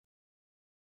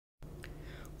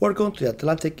Welcome to the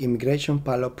Atlantic Immigration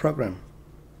Pilot Program.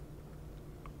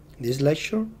 In this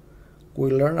lecture,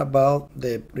 we'll learn about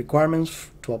the requirements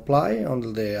to apply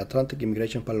under the Atlantic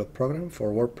Immigration Pilot Program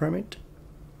for work permit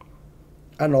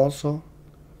and also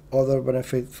other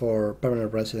benefits for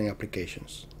permanent resident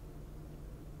applications.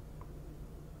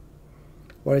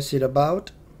 What is it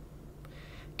about?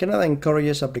 Canada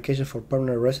encourages applications for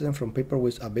permanent residents from people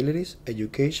with abilities,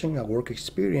 education, and work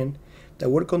experience that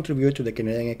will contribute to the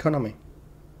Canadian economy.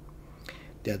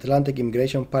 The Atlantic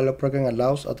Immigration Pilot Program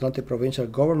allows Atlantic provincial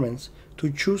governments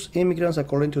to choose immigrants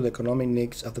according to the economic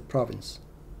needs of the province.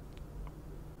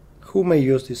 Who may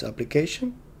use this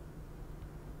application?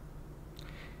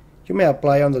 You may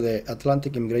apply under the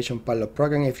Atlantic Immigration Pilot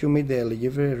Program if you meet the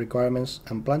eligibility requirements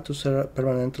and plan to settle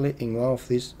permanently in one of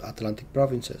these Atlantic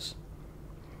provinces: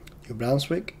 New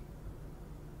Brunswick,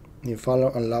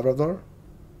 Newfoundland and Labrador,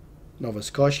 Nova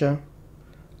Scotia,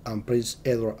 and Prince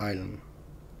Edward Island.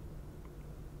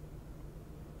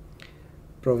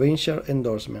 Provincial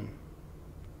endorsement.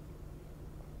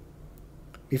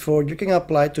 Before you can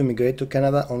apply to immigrate to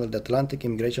Canada under the Atlantic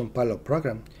Immigration Pilot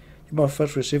Program, you must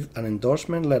first receive an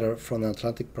endorsement letter from the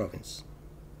Atlantic province.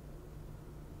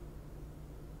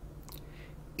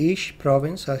 Each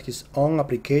province has its own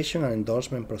application and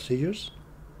endorsement procedures.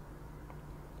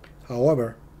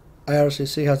 However,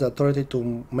 IRCC has the authority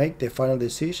to make the final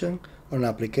decision on an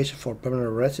application for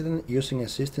permanent resident using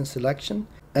existing selection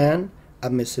and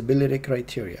admissibility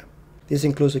criteria. This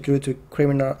includes security,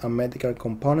 criminal, and medical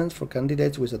components for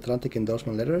candidates with Atlantic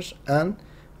endorsement letters and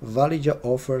valid job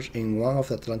offers in one of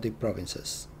the Atlantic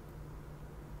provinces.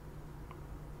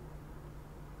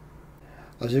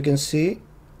 As you can see,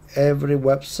 every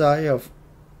website of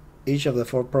each of the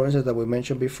 4 provinces that we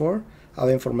mentioned before have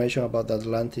information about the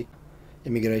Atlantic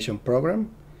Immigration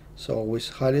Program, so we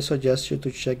highly suggest you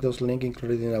to check those links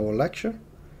included in our lecture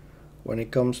when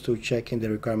it comes to checking the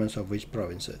requirements of each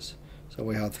provinces. So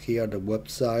we have here the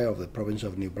website of the province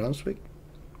of New Brunswick,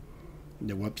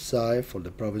 the website for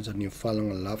the province of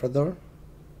Newfoundland and Labrador,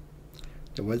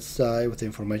 the website with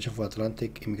information for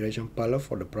Atlantic Immigration Pilot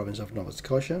for the province of Nova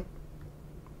Scotia,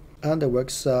 and the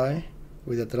website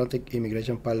with Atlantic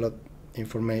Immigration Pilot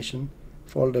information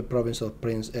for the province of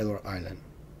Prince Edward Island.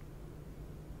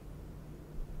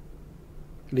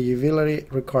 Eligibility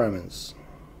requirements.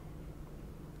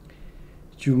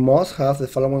 You must have the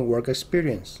following work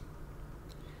experience.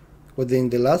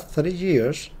 Within the last 30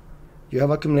 years, you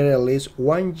have accumulated at least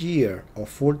 1 year of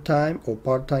full-time or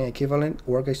part-time equivalent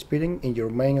work experience in your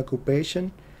main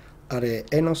occupation at a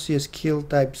NOC skill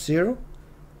type 0,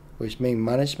 which means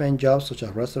management jobs such as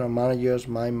restaurant managers,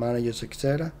 mine managers,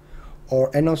 etc.,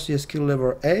 or NOC skill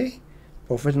level A,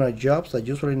 professional jobs that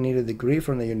usually need a degree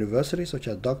from the university such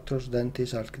as doctors,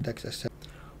 dentists, architects, etc.,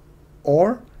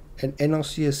 or an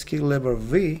NOC skill level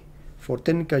V for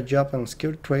technical jobs and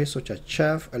skilled trades such as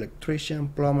chef, electrician,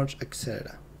 plumbers,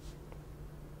 etc.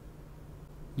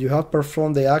 You have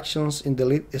performed the actions in the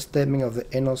lead statement of the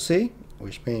NOC,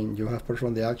 which means you have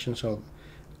performed the actions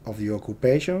of your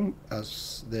occupation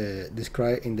as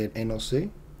described in the NOC.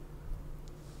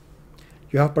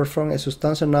 You have performed a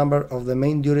substantial number of the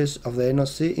main duties of the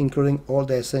NOC, including all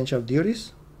the essential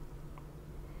duties.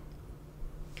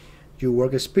 Your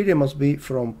work experience must be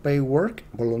from paid work,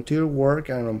 volunteer work,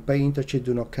 and unpaid internship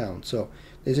do not count. So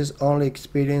this is only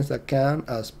experience that count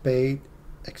as paid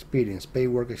experience, paid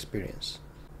work experience.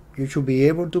 You should be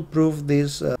able to prove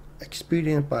this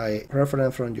experience by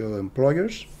reference from your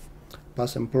employers,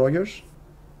 past employers,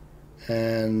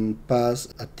 and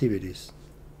past activities.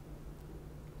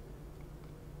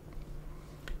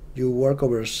 You work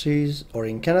overseas or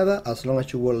in Canada as long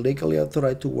as you were legally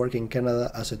authorized to work in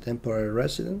Canada as a temporary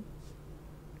resident.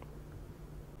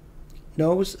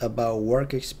 Notes about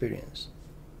work experience.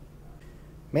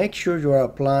 Make sure you are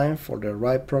applying for the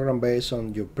right program based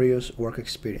on your previous work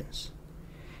experience.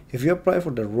 If you apply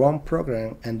for the wrong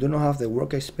program and do not have the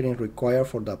work experience required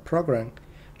for that program,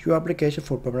 your application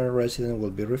for permanent resident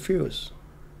will be refused.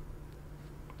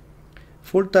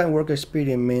 Full-time work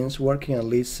experience means working at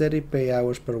least 30 paid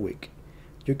hours per week.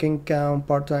 You can count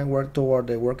part-time work toward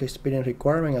the work experience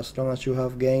requirement as long as you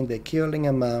have gained the equivalent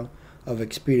amount of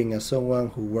experience as someone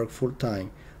who worked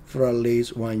full-time for at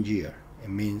least 1 year. It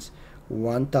means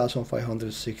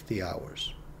 1,560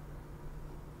 hours.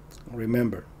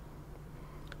 Remember,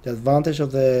 the advantage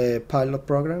of the pilot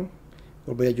program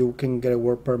will be that you can get a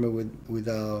work permit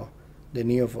without the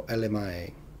need of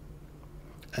LMIA.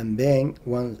 And then,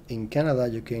 once in Canada,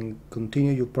 you can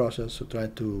continue your process to try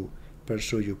to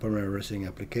pursue your permanent resident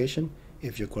application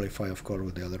if you qualify, of course,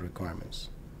 with the other requirements.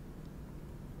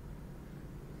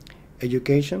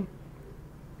 Education.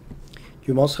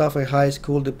 You must have a high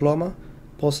school diploma,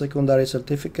 post-secondary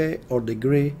certificate, or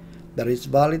degree that is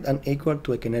valid and equal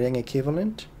to a Canadian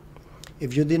equivalent.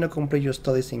 If you did not complete your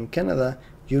studies in Canada,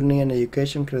 you need an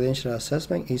Education Credential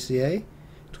Assessment, ECA,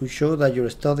 to show that your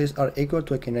studies are equal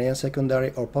to a Canadian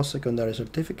secondary or post-secondary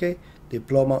certificate,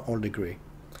 diploma, or degree.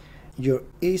 Your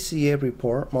ECA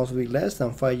report must be less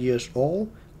than 5 years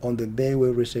old on the day we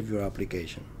receive your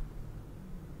application.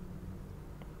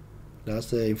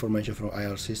 That's the information from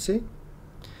IRCC.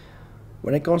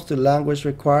 When it comes to language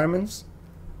requirements,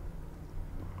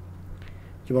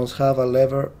 you must have a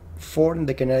level 4 in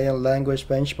the Canadian Language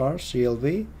Benchmark,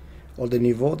 CLB, or the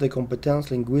Niveau de Compétence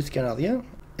Linguistique Canadien,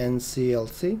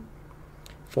 NCLC,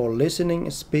 for listening,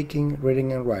 speaking,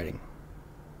 reading, and writing.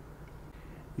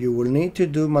 You will need to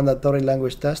do mandatory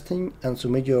language testing and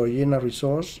submit your original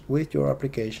resource with your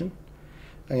application.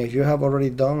 And if you have already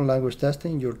done language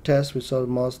testing, your test result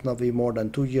must not be more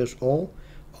than 2 years old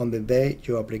on the day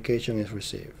your application is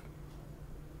received.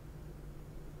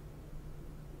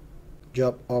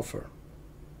 Job offer.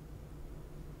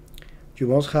 You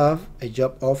must have a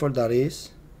job offer that is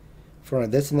from a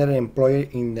designated employer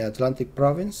in the Atlantic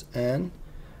province, and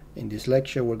in this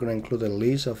lecture we're going to include a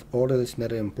list of all the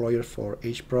designated employers for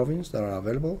each province that are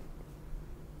available.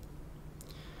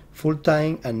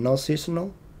 Full-time and not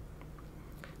seasonal.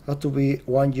 Has to be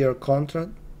 1 year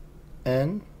contract,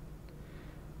 and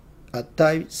a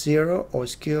type 0 or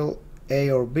skill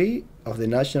A or B of the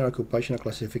National Occupational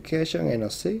Classification,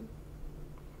 NOC.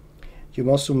 You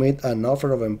must submit an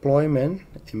offer of employment,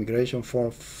 Immigration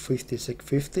Form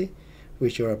 5650,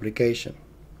 with your application.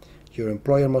 Your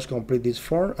employer must complete this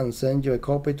form and send you a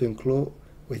copy to include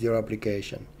with your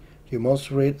application. You must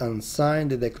read and sign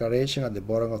the declaration at the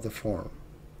bottom of the form.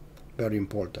 Very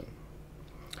important.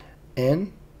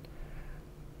 And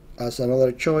as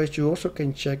another choice, you also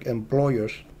can check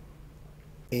employers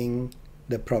in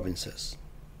the provinces.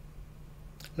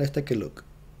 Let's take a look.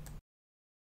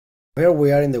 Here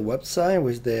we are in the website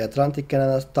with the Atlantic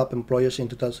Canada's top employers in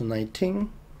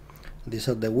 2019. These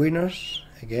are the winners.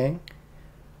 Again,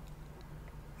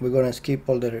 we're going to skip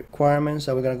all the requirements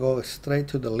and we're going to go straight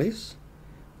to the list.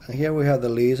 And here we have the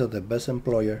list of the best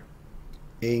employer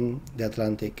in the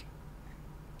Atlantic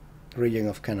region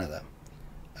of Canada.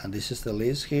 And this is the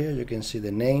list here. You can see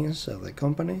the names of the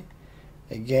company.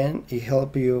 Again, it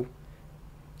helps you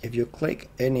if you click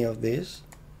any of these.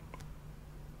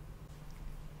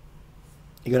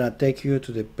 It's going to take you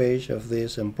to the page of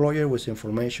this employer with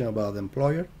information about the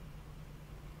employer,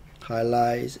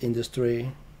 highlights,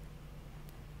 industry,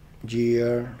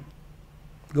 year,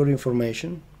 good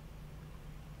information,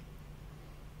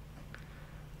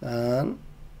 and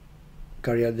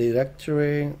career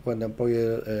directory when the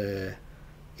employer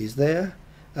is there.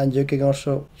 And you can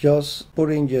also just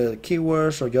put in your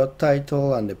keywords or your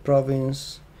title and the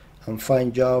province and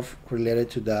find job related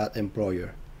to that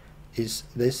employer. This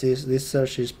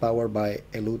search is powered by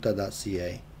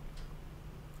eluta.ca.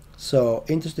 So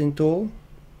interesting tool.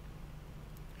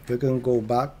 You can go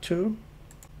back to,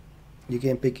 you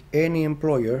can pick any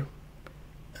employer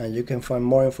and you can find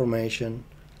more information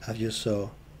as you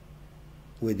saw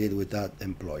we did with that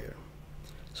employer.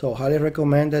 So highly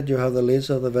recommend that you have the list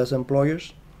of the best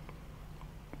employers.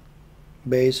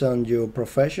 Based on your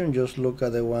profession, just look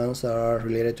at the ones that are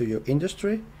related to your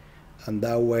industry, and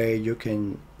that way you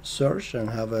can search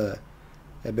and have a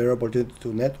better opportunity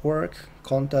to network,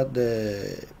 contact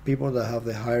the people that have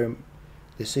the hiring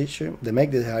decision, they make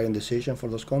the hiring decision for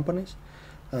those companies,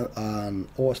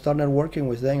 or start networking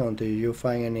with them until you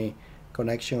find any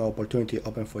connection or opportunity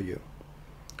open for you.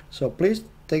 So please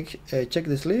check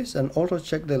this list, and also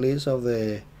check the list of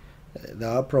that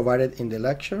are provided in the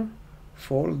lecture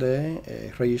for the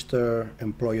registered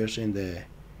employers in the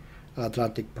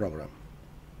Atlantic program.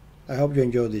 I hope you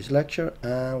enjoyed this lecture,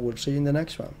 and we'll see you in the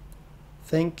next one.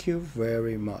 Thank you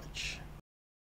very much.